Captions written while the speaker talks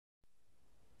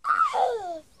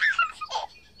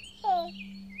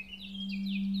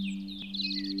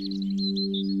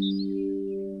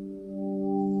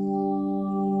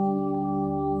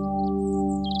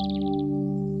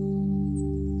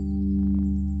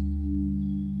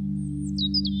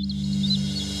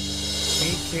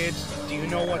kids, do you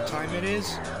know what time it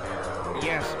is?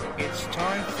 Yes, it's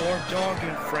time for Dog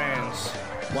and Friends.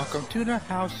 Welcome to the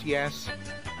house, yes.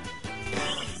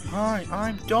 Hi,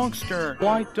 I'm Dogster,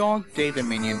 White Dog David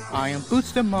Minion. I am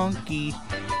Boots the Monkey.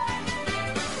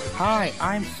 Hi,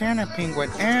 I'm Santa Penguin,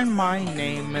 and my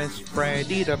name is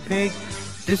Freddy the Pig.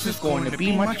 This is going to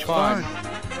be much fun.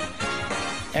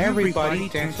 Everybody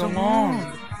dance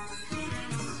along.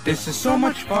 This is so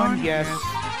much fun, yes.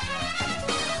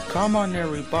 Come on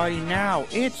everybody now,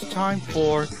 it's time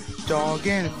for Dog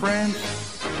and Friends.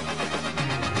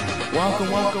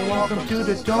 Welcome to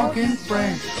the Dog and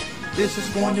Friends. This is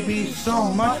going to be so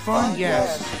much fun,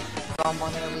 yes. Come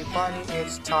on everybody,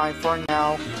 it's time for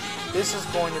now. This is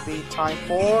going to be time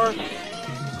for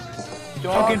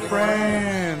Dog and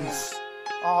Friends.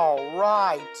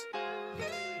 Alright.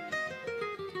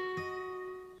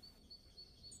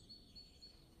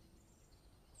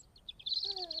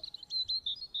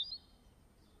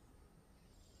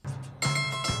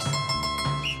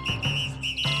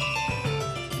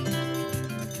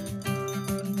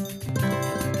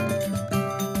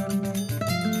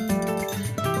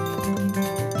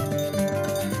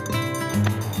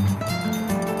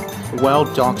 Well,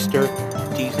 Dogster,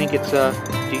 do you think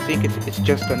it's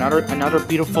just another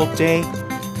beautiful day?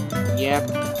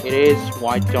 Yep, it is,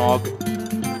 White Dog.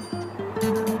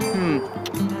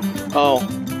 Oh,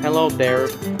 hello there.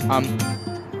 I'm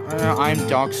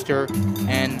Dogster,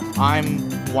 and I'm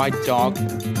White Dog,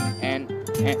 and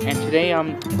today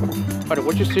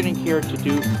we're just sitting here to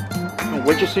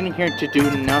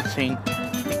do nothing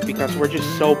because we're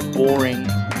just so boring.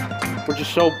 We're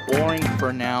just so boring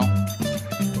for now.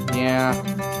 Yeah,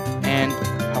 and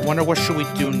I wonder what should we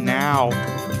do now?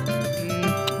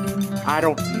 I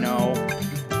don't know.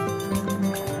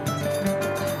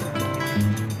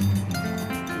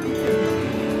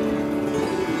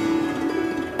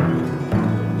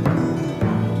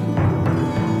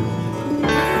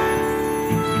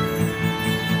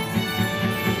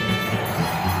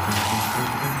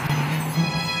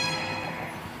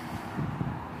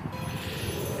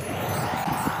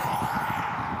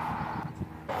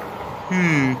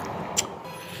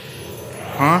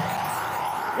 Huh?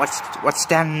 What's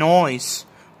that noise?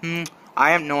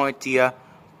 I have no idea,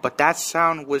 but that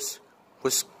sound was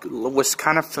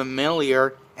kind of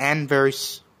familiar and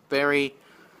very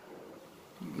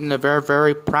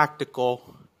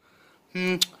practical.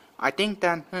 I think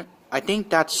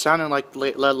that sounded like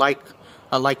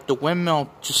the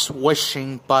windmill just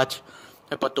wishing, but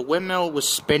the windmill was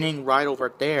spinning right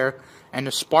over there, and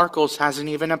the sparkles hasn't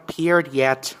even appeared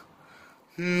yet.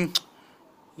 I'm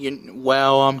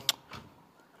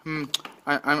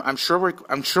sure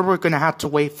we're gonna have to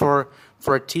wait for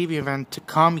a TV event to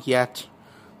come yet.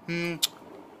 And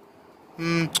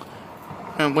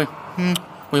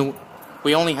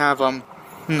we only have a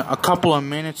couple of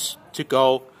minutes to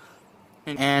go,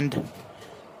 and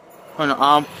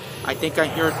I think I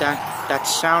heard that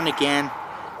sound again.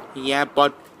 Yeah,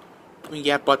 but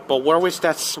where was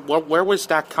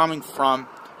that coming from?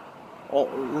 Oh,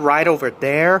 right over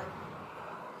there?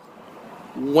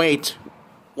 Wait,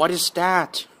 what is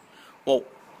that? Well,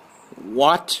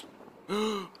 what?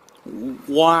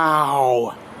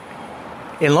 Wow!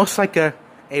 It looks like a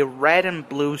red and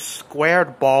blue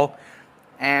squared ball,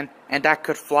 and that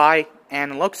could fly,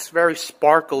 and looks very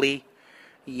sparkly.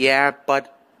 Yeah,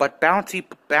 but bouncy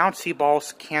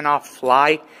balls cannot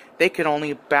fly. They can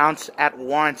only bounce at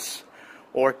once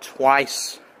or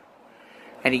twice.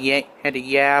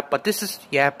 But this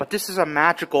is a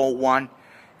magical one,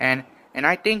 and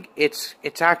I think it's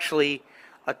actually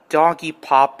a doggy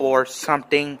pop or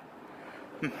something.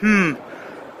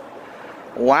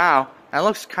 Wow, that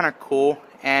looks kind of cool,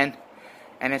 and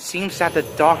it seems that the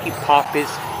doggy pop is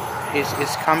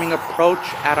coming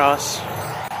approach at us.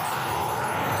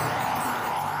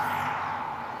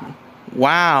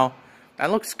 Wow, that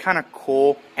looks kind of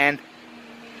cool, and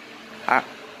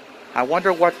I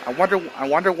wonder what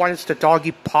is the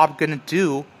doggy pop gonna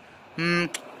do?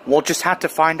 We'll just have to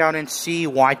find out and see,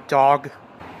 White Dog.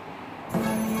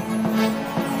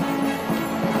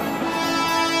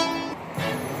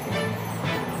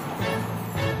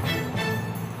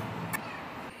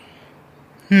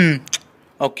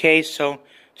 Okay, so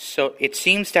it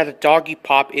seems that the doggy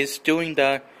pop is doing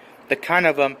the kind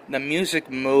of the music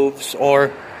moves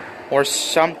or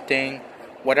something,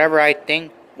 whatever I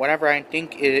think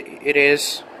it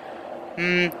is.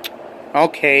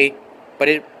 Okay, but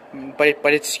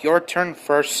it's your turn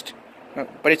first.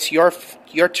 But it's your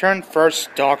turn first,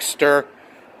 Dogster.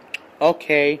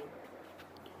 Okay.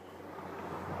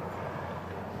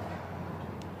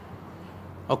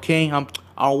 Okay,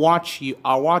 I'll watch you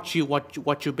what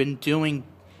you've been doing.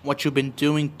 What you've been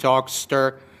doing,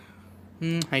 Dogster.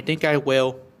 I think I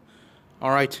will.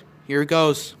 Alright, here it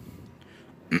goes.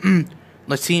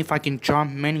 Let's see if I can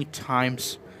jump many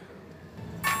times.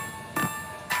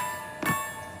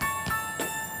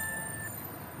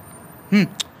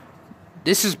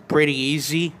 This is pretty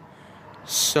easy.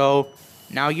 So,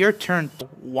 now your turn,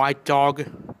 White Dog.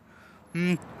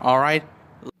 Alright.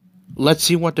 Let's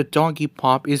see what the Doggy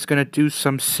Pop is gonna do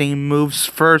some same moves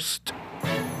first.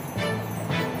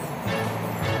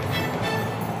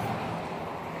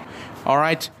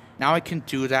 Alright, now I can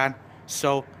do that.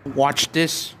 So, watch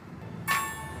this.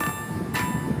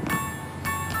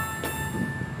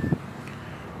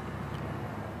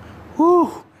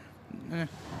 Whew.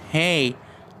 Hey,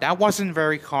 that wasn't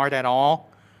very hard at all.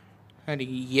 And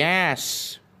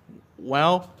yes.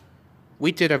 Well,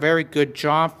 we did a very good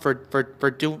job for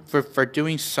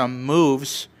doing some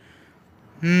moves.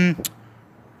 White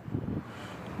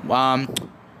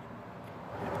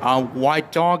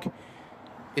Dog,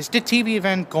 is the TV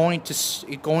event going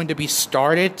to be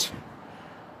started?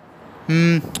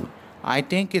 I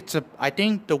think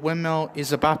the windmill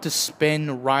is about to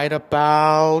spin right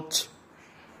about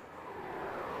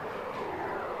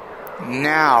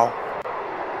now.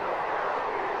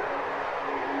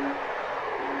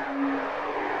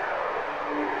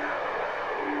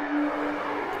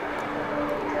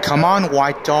 Come on,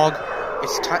 White Dog.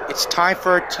 It's time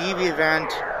for a TV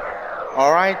event.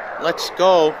 All right, let's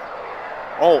go.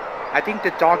 Oh, I think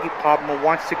the Doggy Pop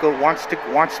wants to go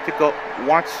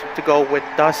with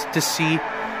us to see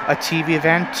a TV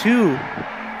event too.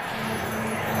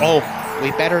 Oh,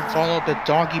 we better follow the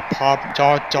Doggy Pop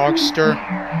Dogster.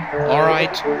 All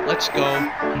right, let's go.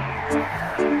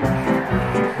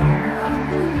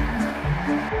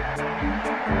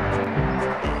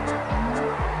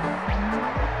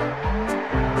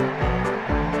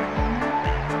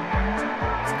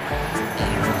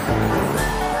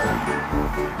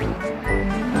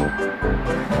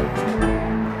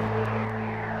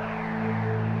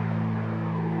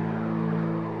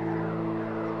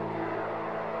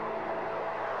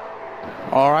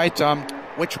 Alright,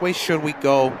 which way should we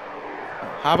go?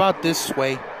 How about this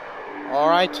way?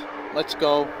 Alright, let's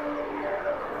go.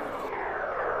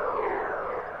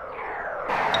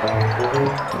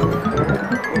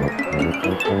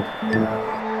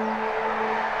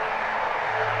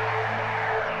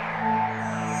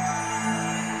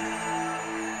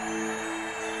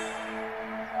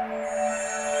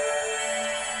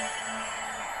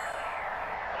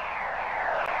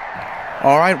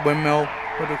 Alright, Windmill.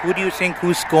 Who do you think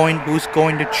who's going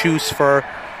to choose for a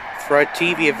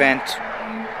TV event?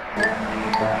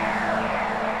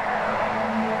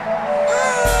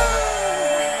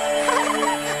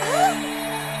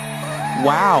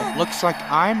 Wow, looks like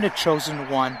I'm the chosen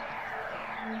one.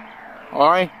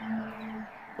 Alright,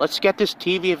 let's get this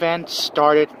TV event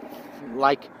started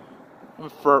like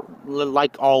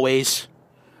always.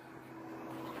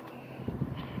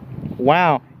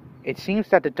 Wow. It seems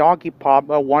that the Doggy Pop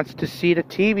wants to see the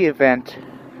TV event.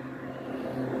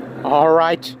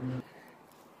 Alright.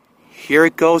 Here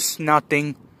it goes,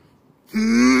 nothing.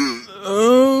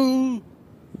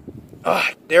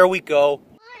 There we go.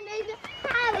 My name's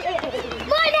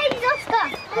Oscar.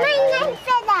 My name's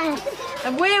Fenner.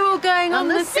 And we're all going on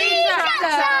the sea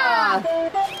tractor.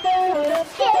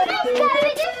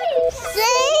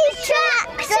 Sea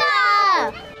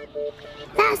tractor!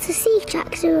 That's the sea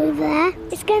tractor over there.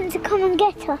 It's going to come and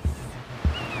get us.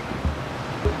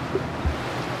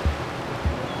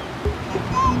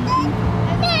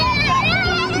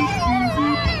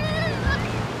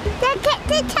 Get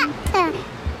the tractor.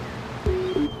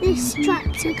 This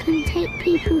tractor can take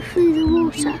people through the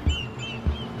water.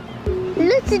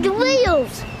 Look at the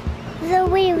wheels. The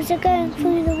wheels are going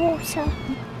through the water.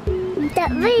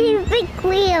 That really big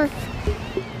wheels.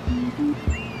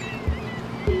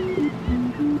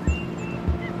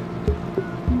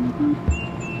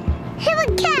 Here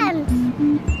it comes!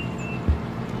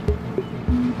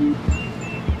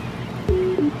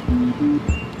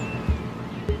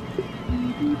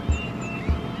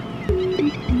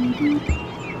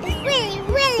 It's really,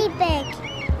 really big.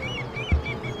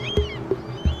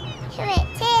 Here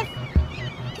it is.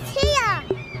 It's here.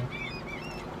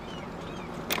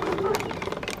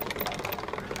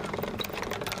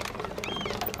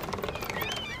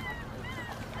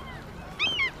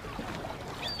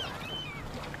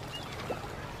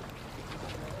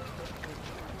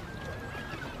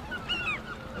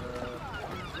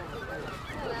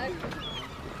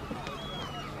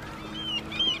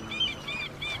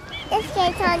 Let's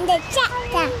get on the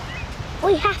tractor.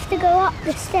 We have to go up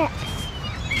the steps.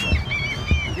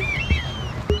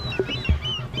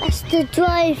 the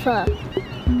driver.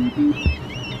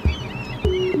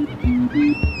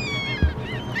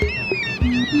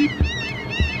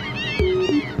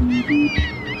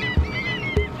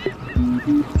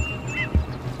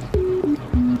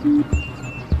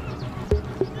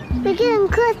 We're going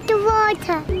across the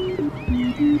water.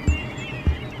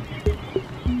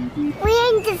 We're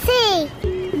in the sea.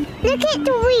 Look at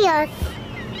the wheels.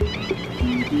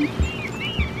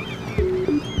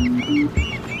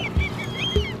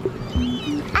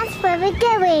 That's where we're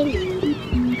going.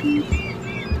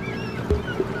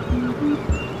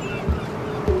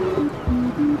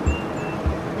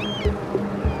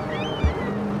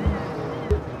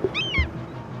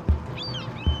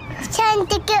 It's time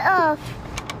to get off.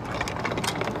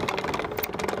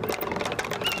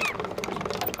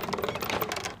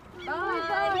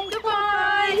 Bye.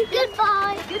 Goodbye.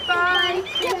 Goodbye. Goodbye.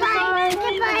 Goodbye.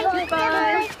 Goodbye.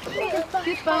 Goodbye.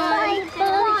 Goodbye.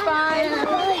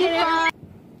 Goodbye.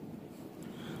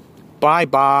 Bye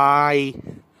bye.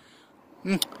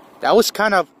 That was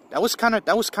kind of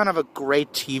a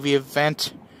great TV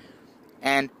event,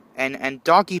 and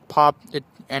Doggy Pop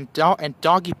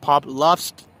Doggy Pop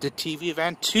loves the TV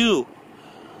event too.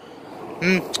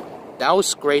 That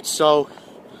was great. So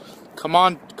come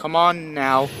on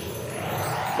now,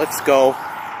 let's go.